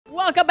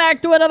welcome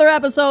back to another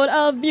episode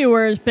of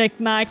Viewers Pick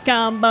My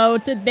Combo.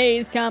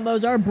 Today's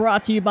combos are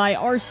brought to you by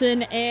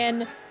Arson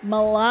and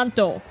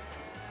Melanto.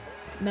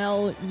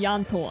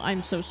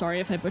 I'm so sorry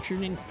if I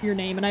butchered your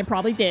name, and I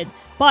probably did.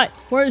 But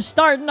we're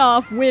starting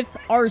off with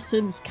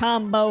Arson's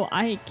combo.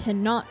 I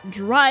cannot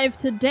drive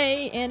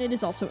today, and it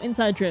is also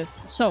inside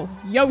drift. So,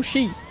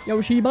 Yoshi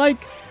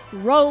bike,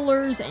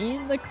 rollers,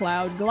 and the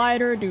cloud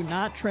glider. Do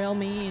not trail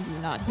me, and do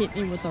not hit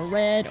me with a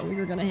red. Oh,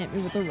 you're gonna hit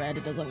me with a red.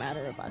 It doesn't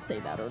matter if I say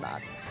that or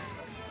not.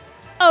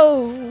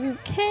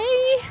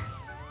 Okay.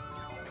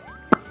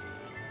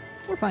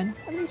 We're fine.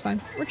 Everything's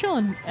fine. We're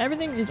chilling.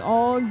 Everything is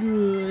all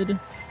good.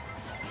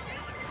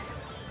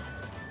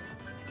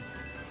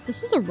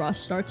 This is a rough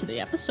start to the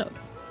episode.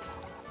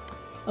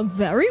 A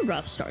very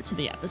rough start to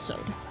the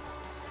episode.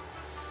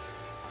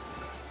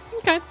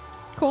 Okay.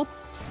 Cool.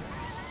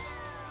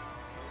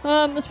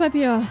 This might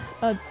be a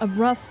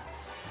rough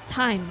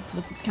time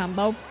with this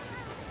combo.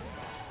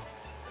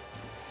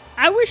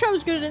 I wish I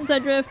was good at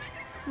inside drift.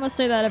 I must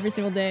say that every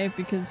single day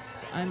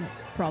because I'm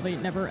probably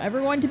never ever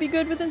going to be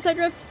good with inside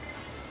drift.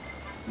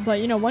 But,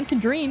 you know, one can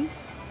dream.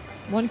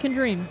 One can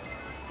dream.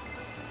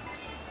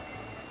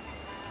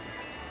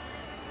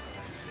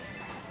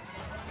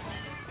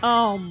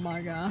 Oh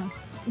my god.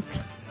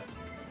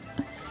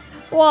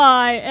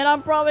 Why? And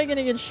I'm probably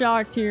gonna get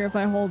shocked here if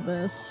I hold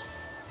this.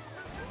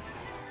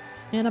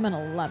 And I'm in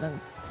 11th.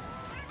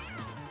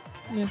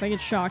 I mean, if I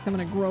get shocked, I'm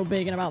gonna grow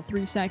big in about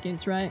 3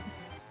 seconds, right?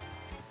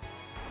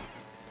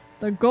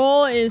 The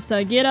goal is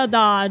to get a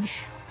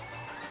dodge.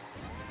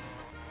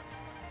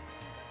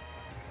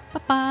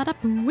 I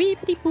didn't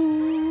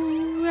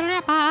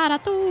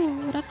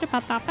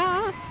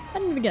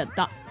even get a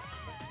dodge.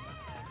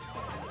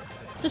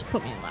 Just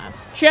put me in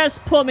last.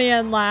 Just put me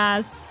in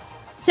last.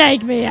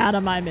 Take me out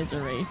of my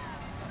misery.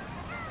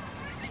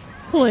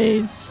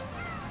 Please.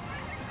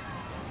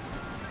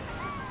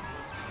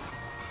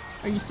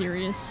 Are you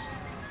serious?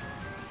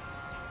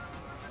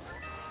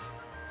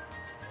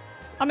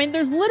 I mean,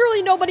 there's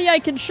literally nobody I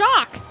can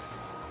shock.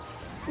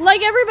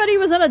 Like, everybody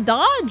was at a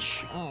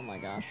dodge. Oh my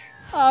gosh.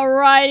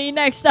 Alrighty,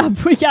 next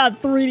up we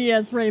got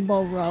 3DS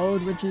Rainbow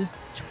Road, which is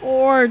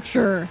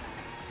torture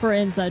for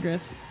inside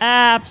drift.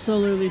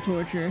 Absolutely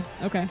torture.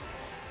 Okay.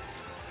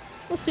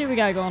 We'll see what we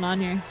got going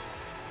on here.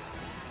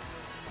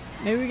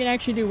 Maybe we can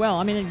actually do well.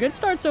 I mean, a good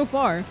start so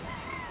far.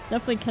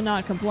 Definitely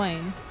cannot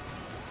complain.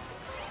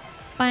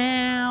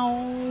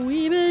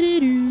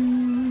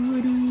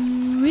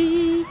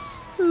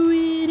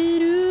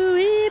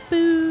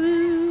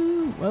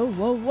 Whoa,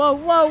 whoa, whoa,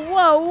 whoa,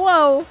 whoa,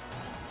 whoa!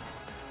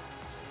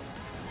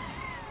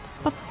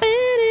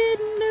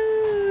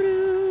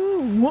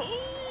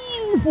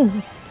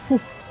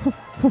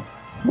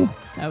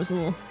 That was a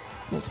little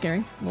scary.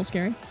 A little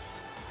scary.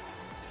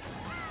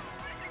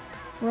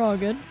 We're all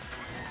good.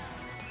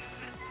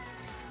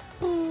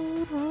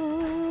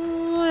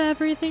 Oh,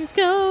 everything's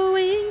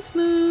going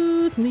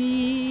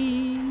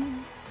smoothly.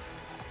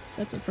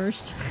 That's a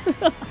first.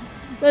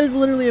 That is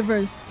literally a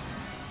first.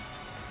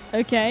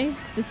 Okay,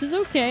 this is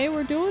okay.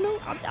 We're doing.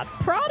 I'm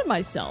proud of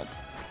myself.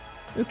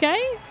 Okay.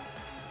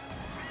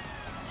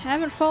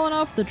 Haven't fallen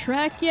off the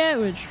track yet,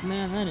 which,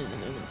 man, that is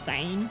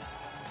insane.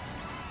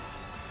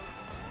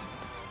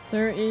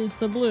 There is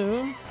the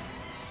blue.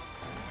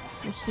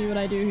 Let's see what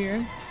I do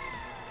here.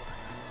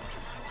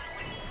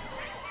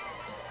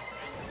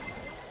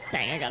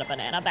 Dang, I got a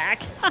banana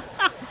back.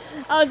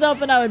 I was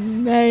hoping I would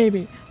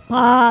maybe,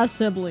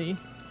 possibly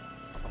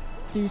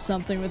do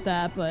something with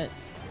that, but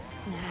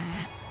nah.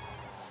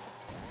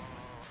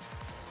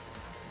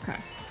 Okay.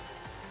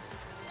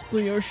 This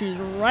blue Yoshi is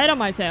right on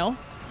my tail.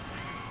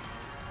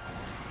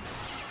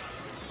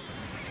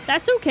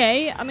 That's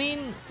okay. I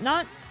mean,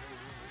 not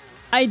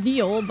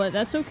ideal, but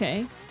that's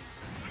okay.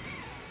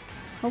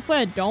 Hopefully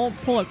I don't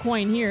pull a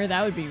coin here.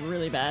 That would be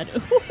really bad.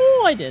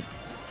 Ooh, I did.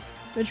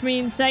 Which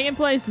means second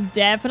place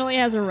definitely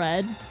has a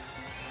red.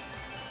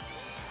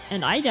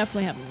 And I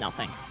definitely have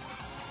nothing.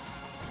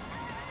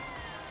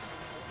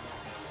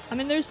 I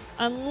mean, there's...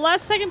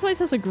 Unless second place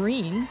has a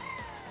green.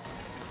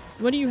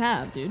 What do you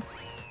have, dude?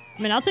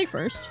 I mean, I'll take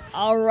first.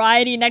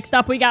 Alrighty, next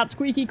up we got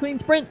Squeaky Clean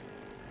Sprint.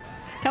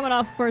 Coming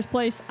off first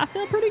place. I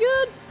feel pretty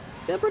good.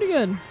 Feel pretty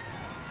good.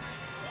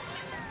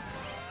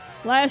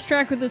 Last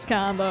track with this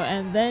combo,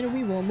 and then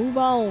we will move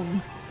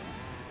on.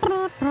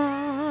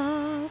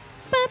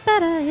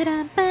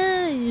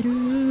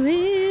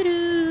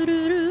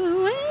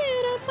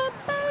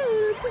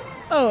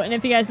 Oh, and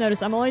if you guys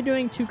notice, I'm only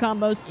doing 2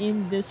 combos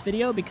in this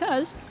video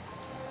because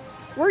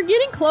we're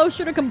getting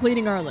closer to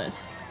completing our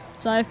list.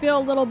 So I feel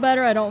a little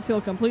better. I don't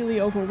feel completely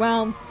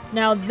overwhelmed.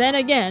 Now, then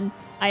again,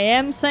 I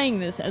am saying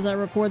this as I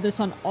record this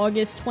on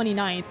August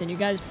 29th, and you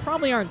guys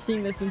probably aren't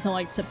seeing this until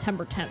like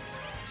September 10th.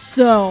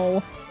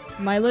 So,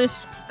 my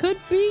list could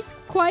be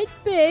quite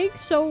big,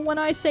 so when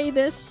I say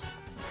this,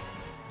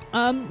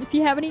 if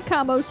you have any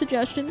combo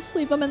suggestions,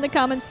 leave them in the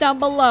comments down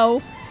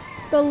below.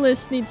 The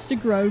list needs to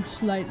grow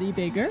slightly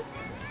bigger.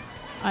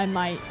 I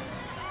might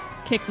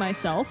kick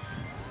myself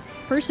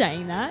for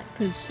saying that,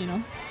 because, you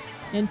know,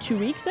 In 2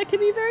 weeks, that could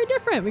be very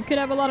different. We could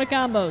have a lot of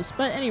combos.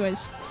 But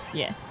anyways,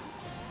 yeah.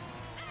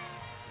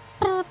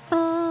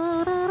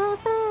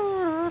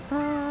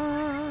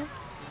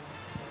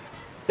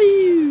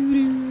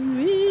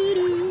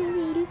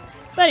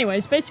 But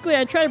anyways, basically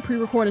I try to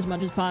pre-record as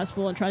much as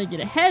possible and try to get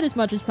ahead as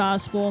much as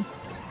possible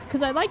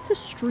because I like to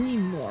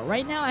stream more.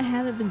 Right now I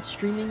haven't been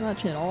streaming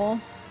much at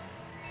all.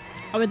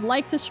 I would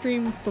like to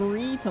stream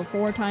 3 to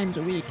 4 times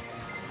a week,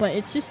 but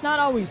it's just not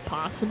always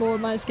possible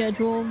with my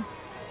schedule.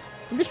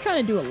 I'm just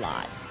trying to do a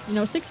lot. You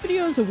know, 6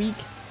 videos a week,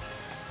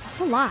 that's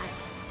a lot.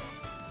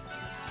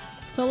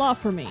 It's a lot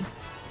for me.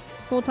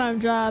 Full-time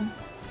job,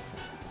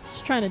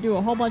 just trying to do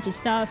a whole bunch of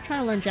stuff,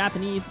 trying to learn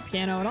Japanese,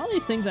 piano, and all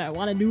these things that I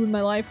want to do in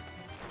my life.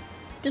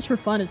 Just for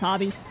fun as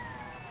hobbies.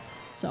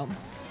 So,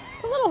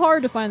 it's a little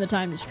hard to find the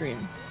time to stream.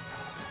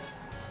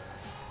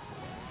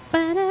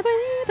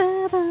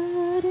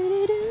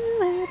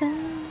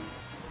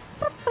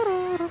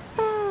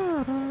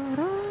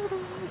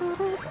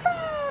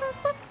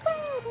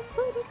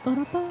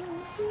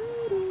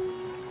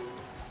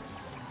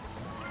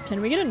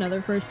 Can we get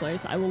another first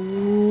place? I will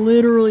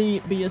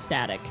literally be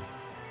ecstatic.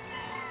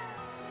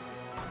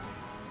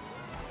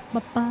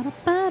 If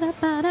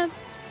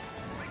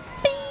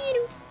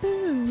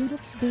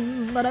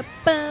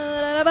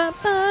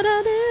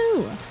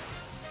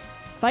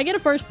I get a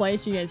first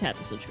place, you guys have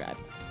to subscribe.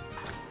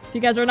 If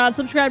you guys are not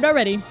subscribed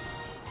already,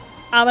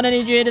 I'm gonna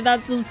need you to hit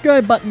that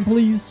subscribe button,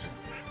 please.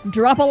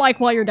 Drop a like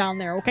while you're down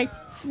there, okay?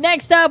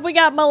 Next up, we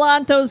got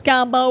Melanto's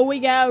combo. We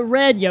got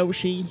Red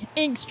Yoshi,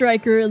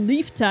 Inkstriker,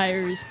 Leaf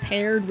Tires,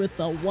 paired with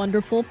the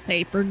wonderful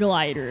Paper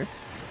Glider.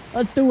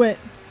 Let's do it.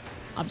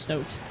 I'm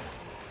stoked.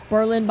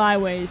 Berlin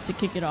Byways to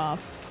kick it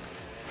off.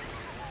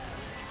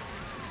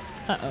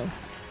 Uh-oh.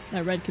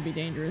 That red could be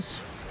dangerous.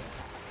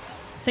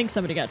 I think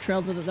somebody got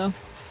trailed with it, though.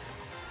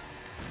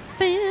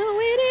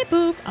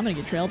 I'm gonna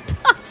get trailed.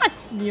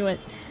 Knew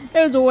it. It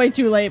was way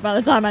too late by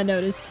the time I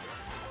noticed.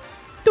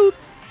 Ooh,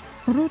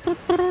 the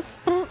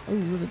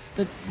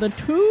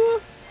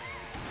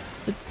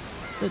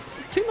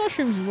two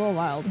mushrooms is a little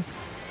wild.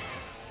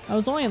 I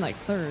was only in like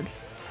 3rd.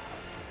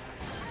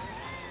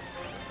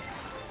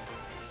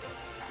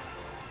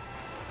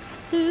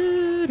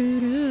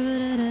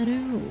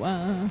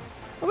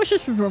 I wish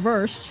this was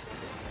reversed.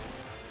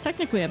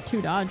 Technically I have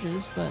 2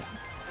 dodges, but...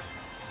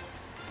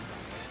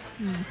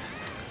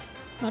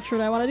 Not sure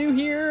what I want to do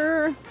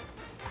here.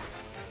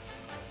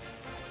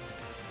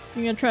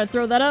 You gonna try to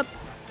throw that up?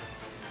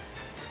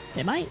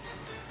 They might.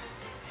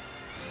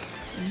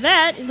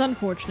 That is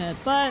unfortunate,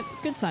 but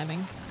good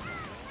timing.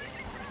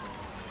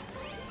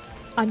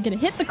 I'm gonna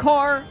hit the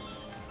car.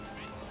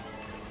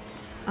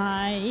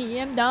 I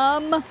am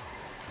dumb.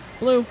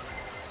 Blue.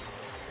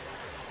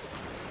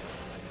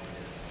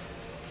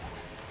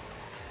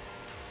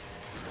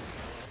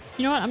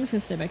 You know what? I'm just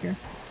gonna stay back here.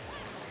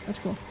 That's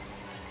cool.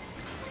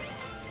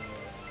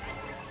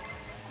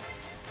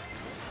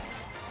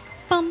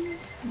 Bum.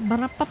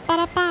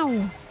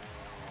 Ba-da-ba-ba-da-bow.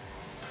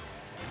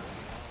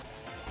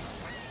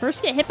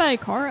 First get hit by a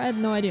car? I have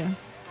no idea.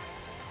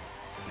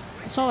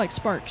 I saw like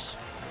sparks.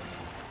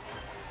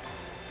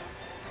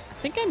 I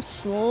think I'm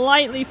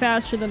slightly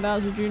faster than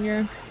Bowser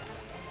Jr.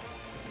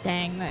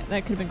 Dang, that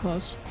could have been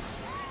close.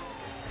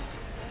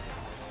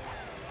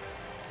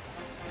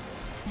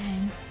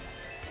 Dang.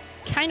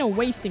 Kind of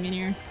wasting in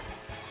here.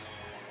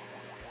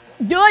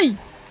 Die!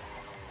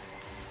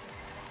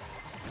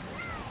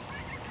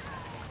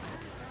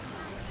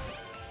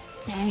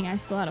 Dang, I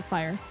still had a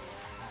fire.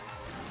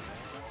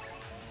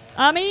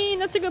 I mean,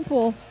 that's a good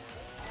pull.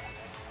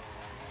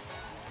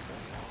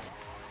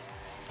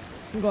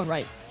 I'm going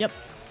right. Yep.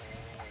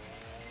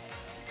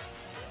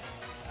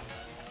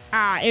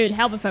 Ah, it would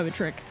help if I would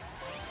trick.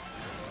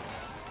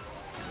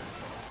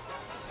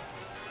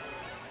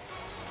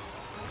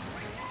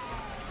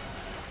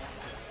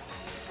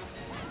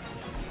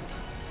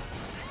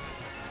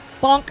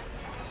 Bonk.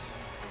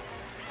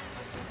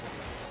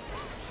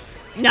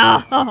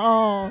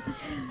 No,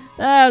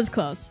 that was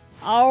close.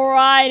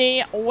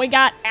 Alrighty, we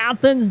got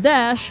Athens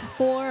Dash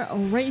for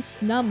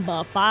race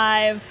number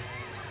 5.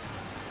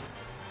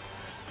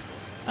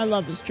 I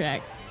love this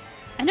track.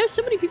 I know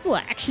so many people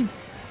actually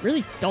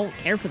really don't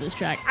care for this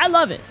track. I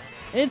love it.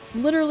 It's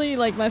literally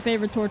like my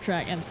favorite tour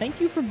track, and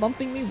thank you for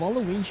bumping me,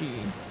 Waluigi.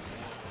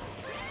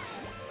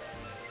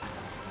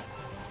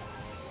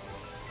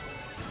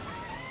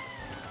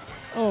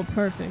 Oh,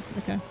 perfect.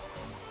 Okay.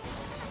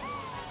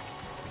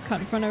 Cut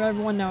in front of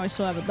everyone. Now I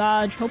still have a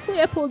dodge. Hopefully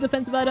I pull a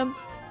defensive item.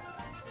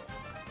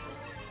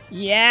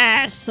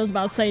 Yes! I was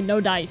about to say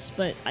no dice,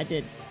 but I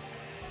did.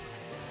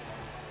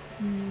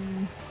 I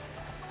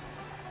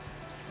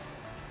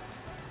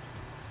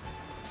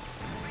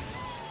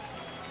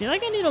feel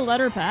like I need a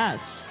letter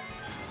pass.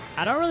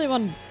 I don't really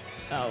want...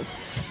 Oh.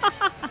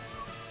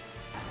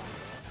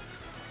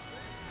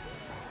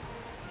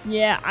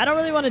 Yeah, I don't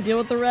really want to deal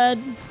with the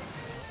red.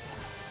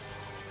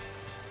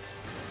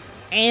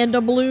 And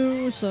a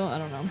blue, so I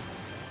don't know.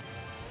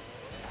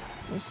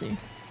 We'll see.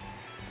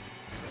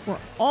 We're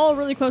all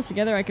really close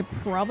together. I could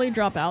probably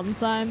drop out in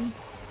time.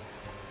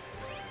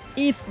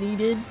 if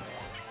needed.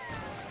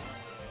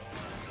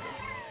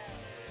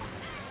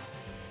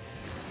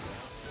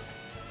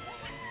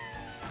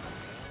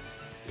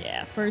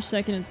 Yeah, first,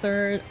 second, and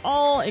third,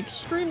 all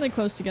extremely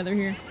close together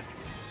here.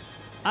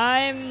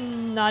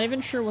 I'm not even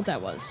sure what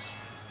that was.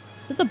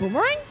 Is it the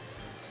boomerang?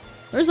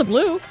 There's a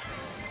blue.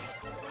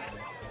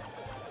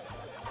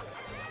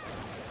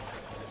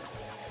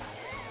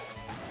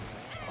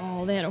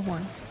 Oh, they had a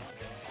horn.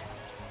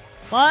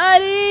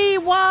 Buddy,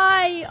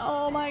 why?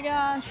 Oh my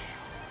gosh.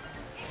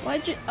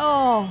 Why'd you?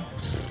 Oh.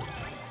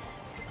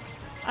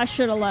 I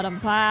should have let him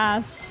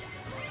pass.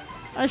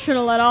 I should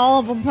have let all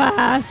of them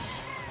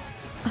pass.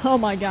 Oh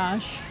my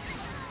gosh.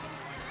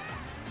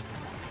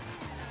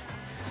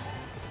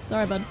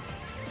 Sorry, bud.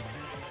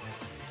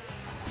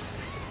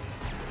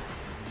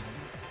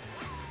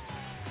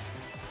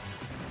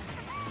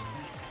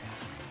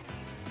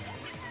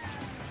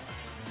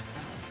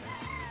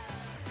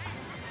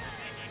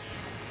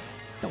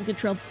 Don't get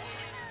trailed.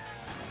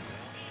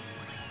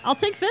 I'll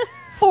take 5th.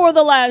 For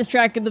the last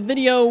track of the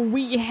video,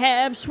 we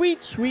have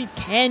Sweet Sweet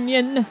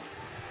Canyon.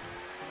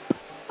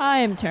 I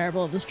am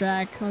terrible at this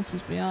track, let's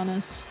just be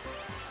honest.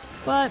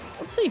 But,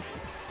 let's see.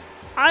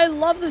 I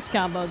love this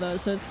combo though,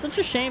 so it's such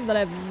a shame that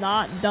I've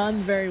not done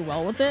very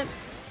well with it.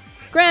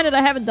 Granted,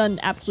 I haven't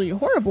done absolutely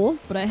horrible,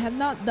 but I have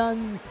not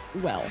done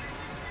well.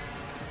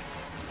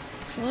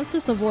 So let's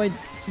just avoid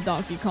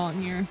Donkey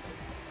Kong here.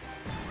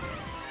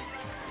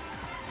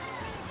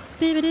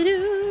 I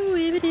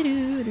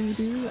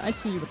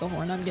see you with the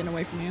horn. I'm getting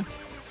away from you.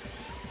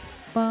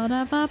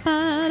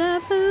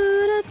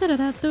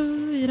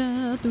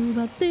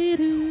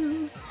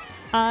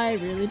 I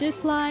really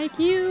dislike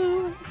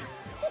you.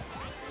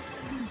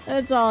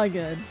 It's all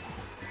good.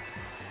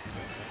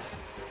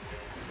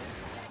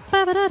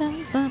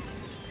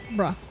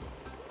 Bruh.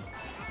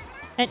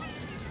 And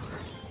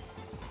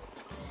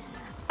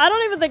I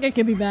don't even think I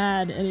can be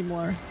mad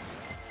anymore.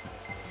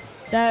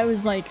 That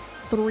was like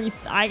 3.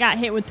 I got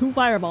hit with 2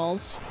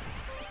 fireballs.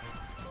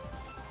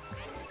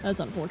 That's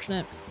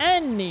unfortunate.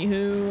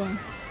 Anywho.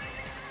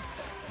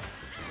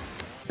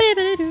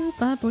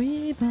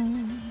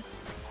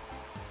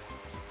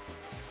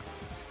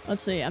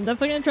 Let's see. I'm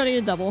definitely gonna try to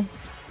get a double.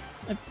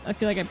 I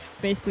feel like I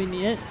basically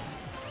need it.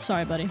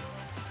 Sorry, buddy.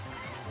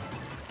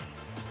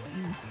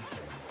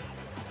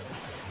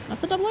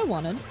 Not the double I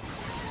wanted.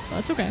 But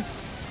that's okay.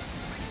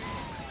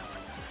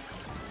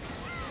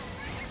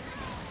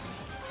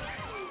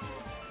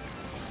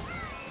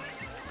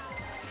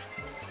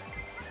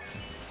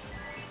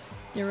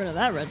 Get rid of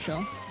that red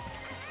shell.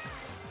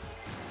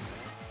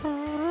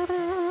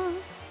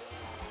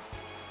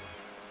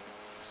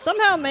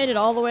 Somehow made it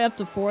all the way up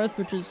to 4th,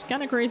 which is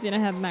kind of crazy, and I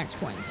have max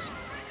coins.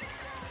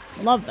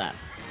 Love that.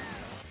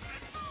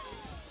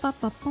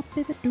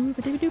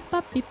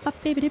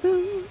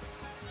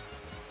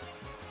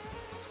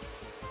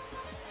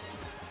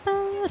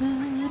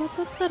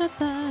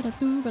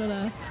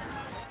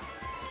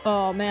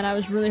 Oh man, I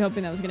was really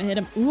hoping that was gonna hit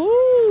him.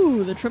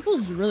 Ooh, the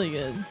triple's really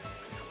good.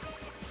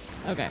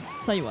 Okay,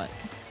 tell you what.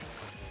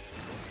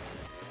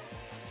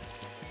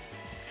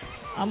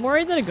 I'm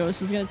worried that a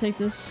ghost is gonna take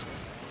this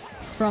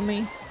from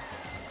me.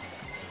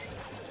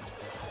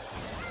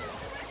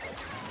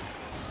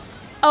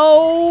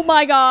 Oh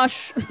my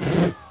gosh.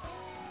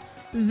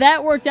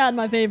 That worked out in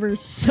my favor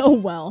so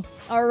well.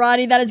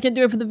 Alrighty, that is gonna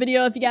do it for the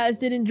video. If you guys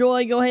did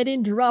enjoy, go ahead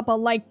and drop a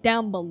like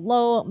down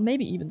below.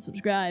 Maybe even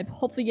subscribe.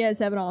 Hopefully you guys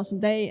have an awesome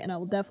day, and I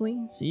will definitely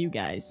see you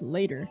guys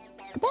later.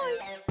 Goodbye!